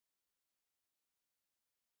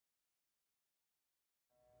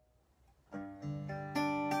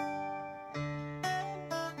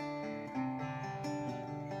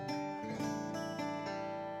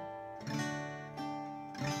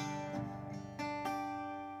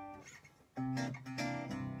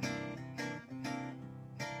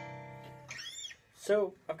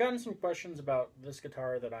So I've gotten some questions about this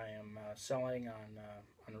guitar that I am selling on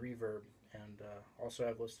Reverb, and also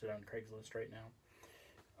I've listed on Craigslist right now.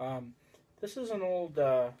 This is an old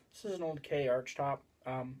K archtop.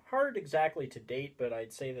 Hard exactly to date, but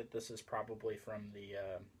I'd say that this is probably from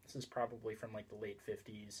like the late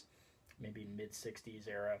 '50s, maybe mid '60s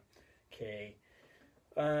era K.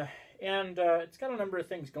 And it's got a number of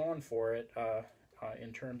things going for it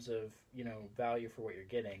in terms of value for what you're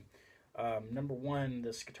getting. Number one,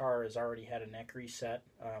 this guitar has already had a neck reset.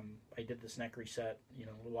 I did this neck reset, a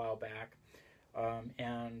little while back,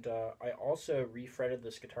 and I also refretted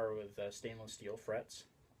this guitar with stainless steel frets,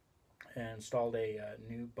 and installed a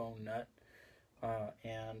new bone nut,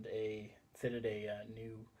 and fitted a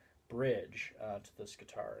new bridge to this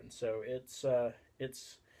guitar, and so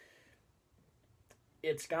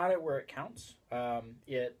it's got it where it counts.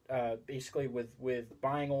 It basically with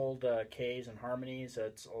buying old Ks and harmonies,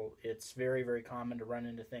 it's very, very common to run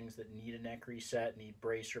into things that need a neck reset, need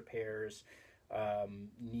brace repairs,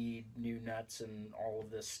 need new nuts and all of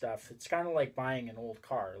this stuff. It's kind of like buying an old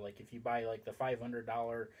car. Like if you buy like the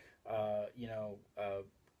 $500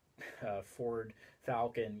 Ford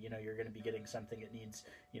Falcon, you're going to be getting something that needs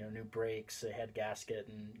new brakes, a head gasket,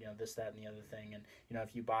 and this, that, and the other thing. And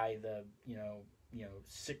if you buy the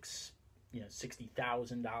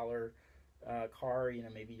 $60,000 car,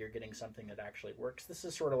 maybe you're getting something that actually works. This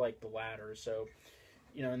is sort of like the latter. So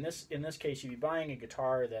in this case, you'd be buying a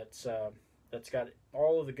guitar that's got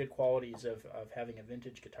all of the good qualities of having a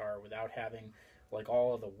vintage guitar without having like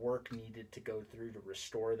all of the work needed to go through to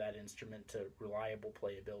restore that instrument to reliable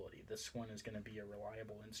playability. This one is going to be a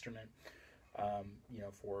reliable instrument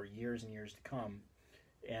for years and years to come.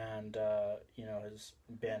 And has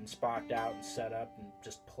been spocked out and set up and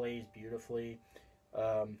just plays beautifully.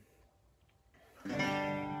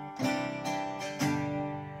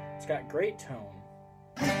 It's got great tone.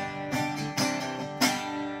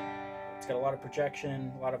 It's got a lot of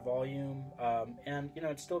projection, a lot of volume, and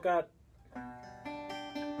it's still got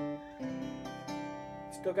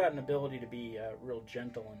an ability to be real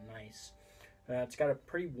gentle and nice. It's got a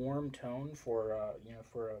pretty warm tone for a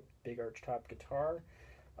big archtop guitar.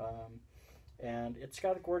 And it's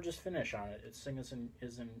got a gorgeous finish on it. Its thing is in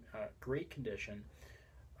great condition,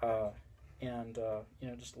 and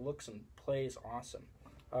just looks and plays awesome.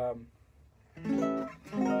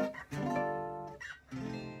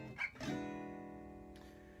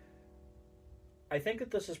 I think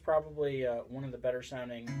that this is probably one of the better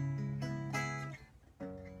sounding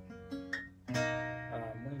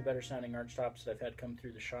archtops that I've had come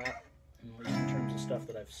through the shop, at least in terms of stuff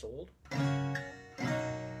that I've sold.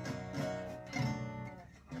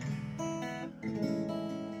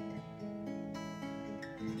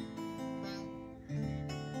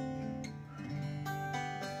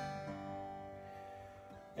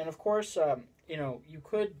 And of course, you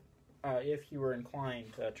could, if you were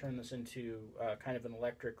inclined, turn this into kind of an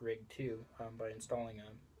electric rig too, by installing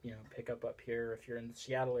a pickup up here. If you're in the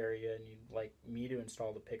Seattle area and you'd like me to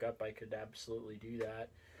install the pickup, I could absolutely do that.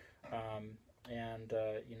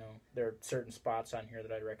 There are certain spots on here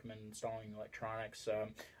that I'd recommend installing electronics.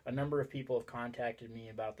 A number of people have contacted me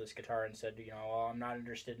about this guitar and said, well, I'm not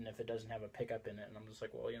interested in if it doesn't have a pickup in it. And I'm just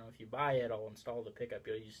like, well, if you buy it, I'll install the pickup.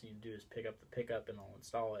 All you just need to do is pick up the pickup and I'll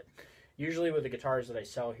install it. Usually with the guitars that I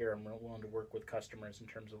sell here, I'm willing to work with customers in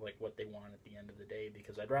terms of like what they want at the end of the day,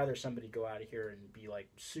 because I'd rather somebody go out of here and be like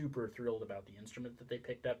super thrilled about the instrument that they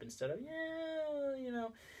picked up instead of,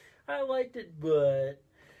 I liked it, but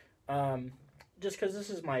just because this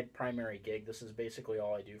is my primary gig. This is basically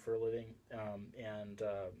all I do for a living,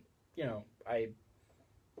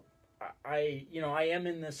 I am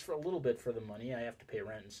in this for a little bit for the money. I have to pay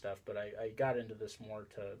rent and stuff, but I got into this more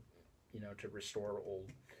to restore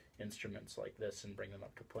old instruments like this and bring them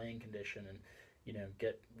up to playing condition, and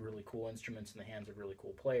get really cool instruments in the hands of really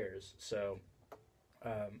cool players. So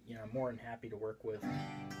I'm more than happy to work with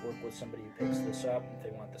somebody who picks this up if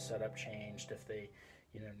they want the setup changed, if they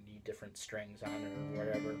need different strings on it or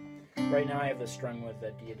whatever. Right now I have this strung with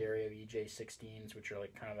Diodario EJ16s, which are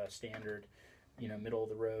like kind of a standard, middle of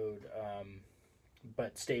the road,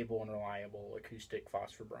 but stable and reliable acoustic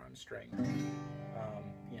phosphor bronze string.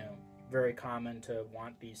 Very common to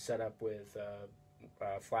want these set up with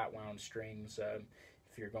flat wound strings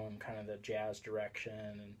if you're going kind of the jazz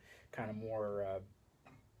direction, and kind of more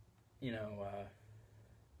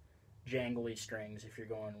jangly strings if you're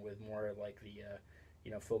going with more like the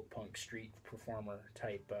folk punk street performer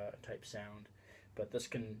type sound. But this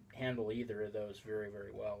can handle either of those very,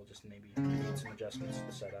 very well. Just maybe need some adjustments to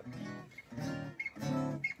the setup.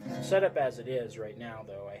 Setup as it is right now,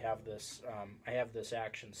 though, I have this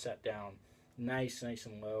action set down nice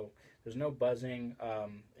and low. There's no buzzing,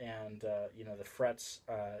 and you know, the frets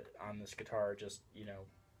on this guitar are just, you know,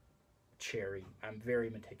 cherry. I'm very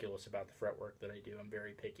meticulous about the fretwork that I do. I'm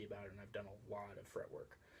very picky about it, and I've done a lot of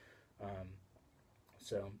fretwork.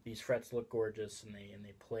 So these frets look gorgeous, and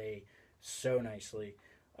they play so nicely.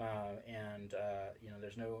 You know,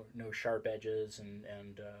 there's no sharp edges,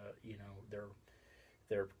 and you know,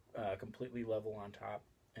 they're completely level on top,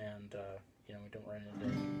 and you know, we don't run into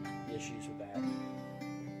any issues with that.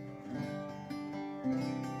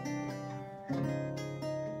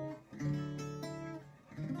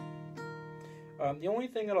 The only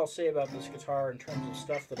thing that I'll say about this guitar in terms of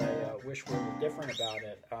stuff that I wish were different about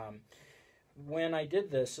it, when I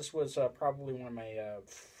did this, this was probably one of my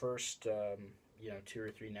first, you know, 2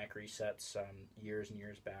 or 3 neck resets years and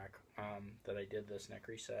years back that I did this neck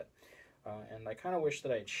reset. And I kind of wish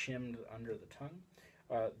that I had shimmed under the tongue.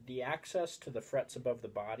 The access to the frets above the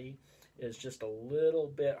body is just a little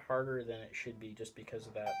bit harder than it should be just because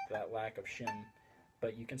of that lack of shim.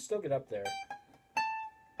 But you can still get up there.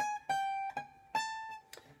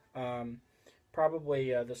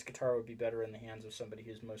 Probably this guitar would be better in the hands of somebody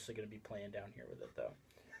who's mostly going to be playing down here with it, though.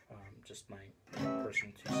 Just my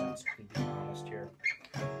personal 2 cents, to be honest here.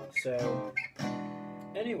 So,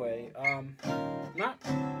 anyway, not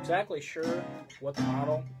exactly sure what the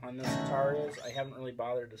model on this guitar is. I haven't really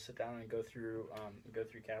bothered to sit down and go through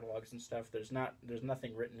catalogs and stuff. There's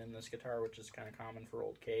nothing written in this guitar, which is kind of common for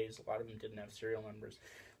old Ks. A lot of them didn't have serial numbers.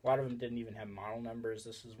 A lot of them didn't even have model numbers.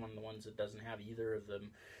 This is one of the ones that doesn't have either of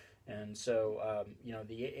them. And so, you know,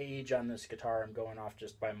 the age on this guitar, I'm going off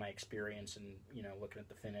just by my experience and, you know, looking at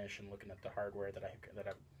the finish and looking at the hardware that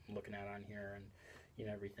I'm looking at on here, and, you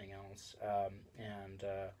know, everything else.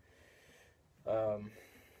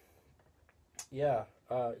 Yeah,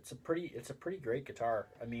 it's a pretty great guitar.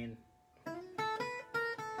 I mean,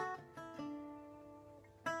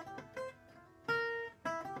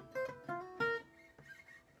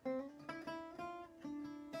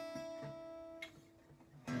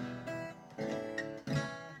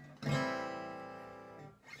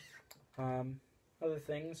 other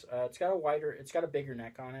things, it's got a bigger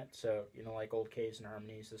neck on it, so, you know, like old Ks and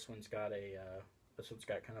Harmonies, this one's got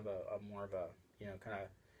kind of a more of a, you know, kind of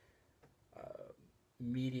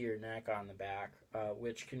meatier neck on the back,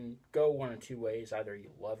 which can go one of 2 ways. Either you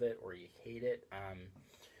love it or you hate it.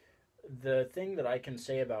 The thing that I can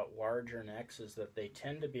say about larger necks is that they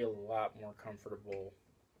tend to be a lot more comfortable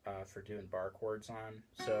for doing bar chords on.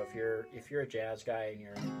 So if you're a jazz guy and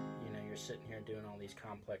you're sitting here doing all these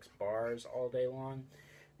complex bars all day long,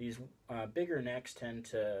 these bigger necks tend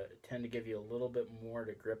to give you a little bit more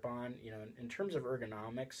to grip on. You know, in terms of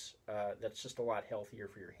ergonomics, that's just a lot healthier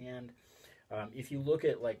for your hand. If you look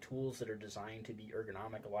at like tools that are designed to be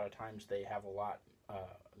ergonomic, a lot of times they have a lot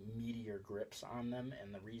meatier grips on them,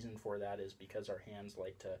 and the reason for that is because our hands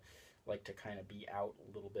like to kind of be out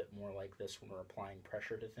a little bit more like this when we're applying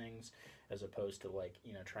pressure to things, as opposed to, like,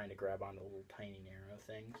 you know, trying to grab onto little tiny narrow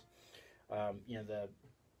things. You know, the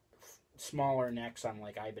smaller necks on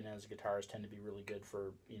like Ibanez guitars tend to be really good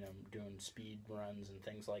for, you know, doing speed runs and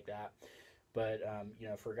things like that. But you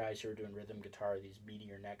know, for guys who are doing rhythm guitar, these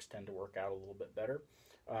meatier necks tend to work out a little bit better.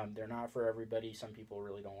 They're not for everybody. Some people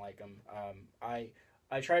really don't like them.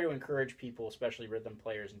 I try to encourage people, especially rhythm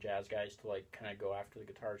players and jazz guys, to like kind of go after the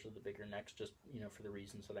guitars with the bigger necks, just, you know, for the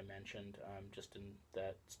reasons that I mentioned. Just in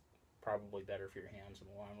that it's probably better for your hands in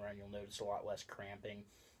the long run. You'll notice a lot less cramping,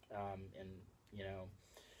 and, you know,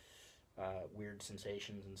 weird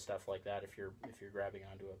sensations and stuff like that if you're grabbing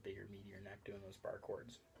onto a bigger, meatier neck doing those bar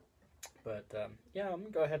chords. But yeah, I'm gonna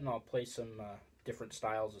go ahead and I'll play some different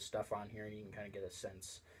styles of stuff on here, and you can kind of get a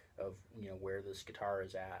sense of, you know, where this guitar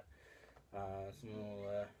is at. So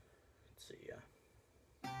let's see.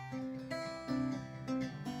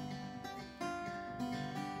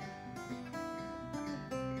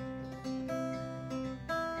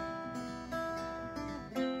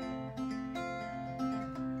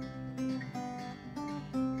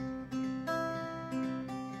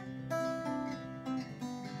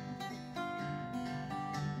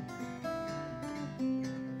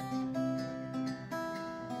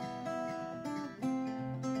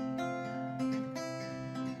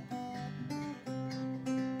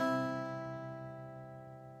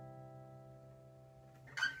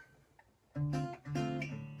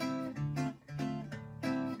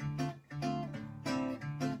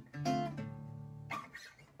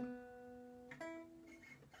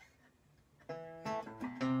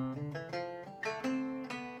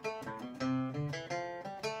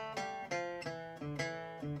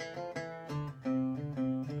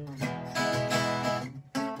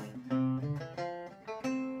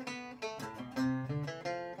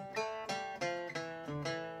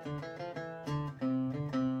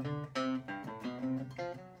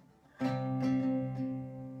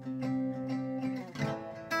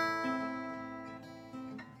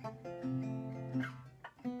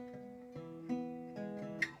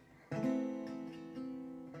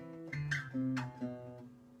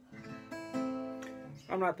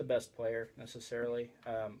 I'm not the best player necessarily.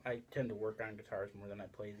 I tend to work on guitars more than I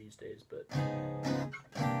play these days, but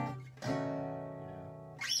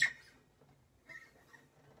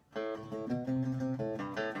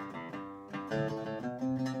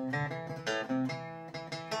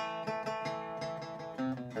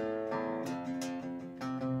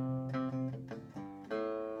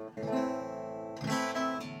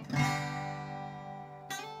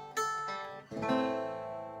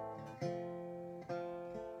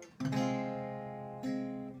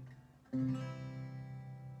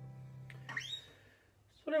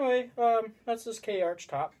so anyway, that's this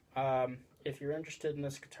archtop. If you're interested in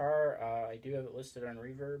this guitar, I do have it listed on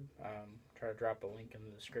Reverb. Try to drop a link in the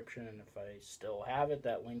description, and if I still have it,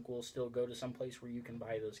 that link will still go to some place where you can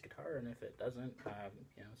buy this guitar. And if it doesn't,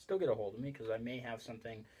 still get a hold of me, because I may have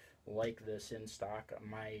something like this in stock.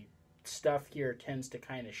 My stuff here tends to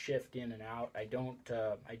kind of shift in and out. I don't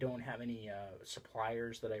have any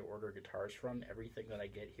suppliers that I order guitars from. Everything that I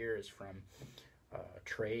get here is from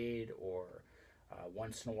trade, or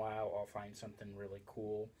once in a while I'll find something really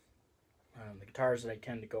cool. The guitars that I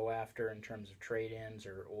tend to go after in terms of trade-ins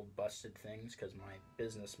are old busted things, because my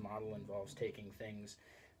business model involves taking things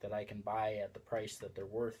that I can buy at the price that they're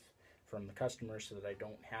worth from the customer, so that I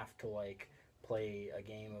don't have to like play a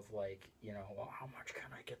game of like, well, how much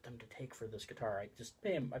can I get them to take for this guitar? I just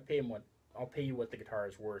pay them. I'll pay you what the guitar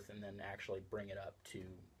is worth, and then actually bring it up to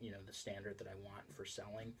the standard that I want for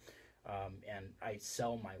selling. And I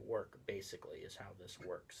sell my work, basically, is how this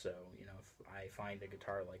works. So, if I find a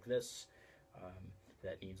guitar like this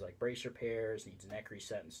that needs like brace repairs, needs neck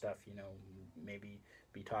reset and stuff, maybe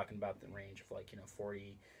be talking about the range of like,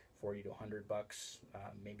 40 to $100,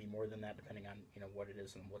 maybe more than that, depending on, what it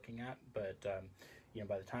is I'm looking at. But,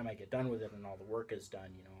 by the time I get done with it and all the work is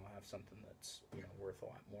done, I'll have something that's, worth a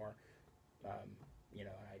lot more.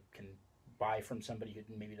 I can buy from somebody who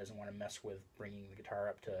maybe doesn't want to mess with bringing the guitar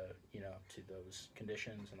up to to those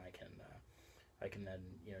conditions, and I can then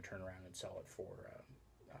turn around and sell it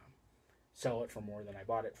for more than I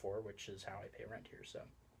bought it for, which is how I pay rent here. So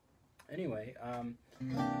anyway,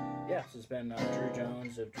 yeah, this has been Drew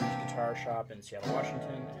Jones of Drew's Guitar Shop in Seattle,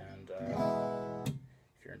 Washington, and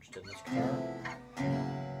if you're interested in this guitar,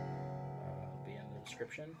 it'll be in the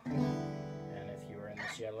description. And if you are in the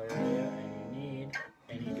Seattle area and you need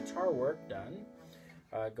any guitar work done,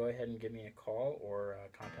 go ahead and give me a call, or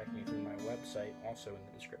contact me through my website, also in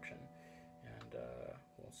the description, and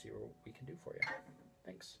we'll see what we can do for you.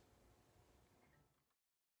 Thanks.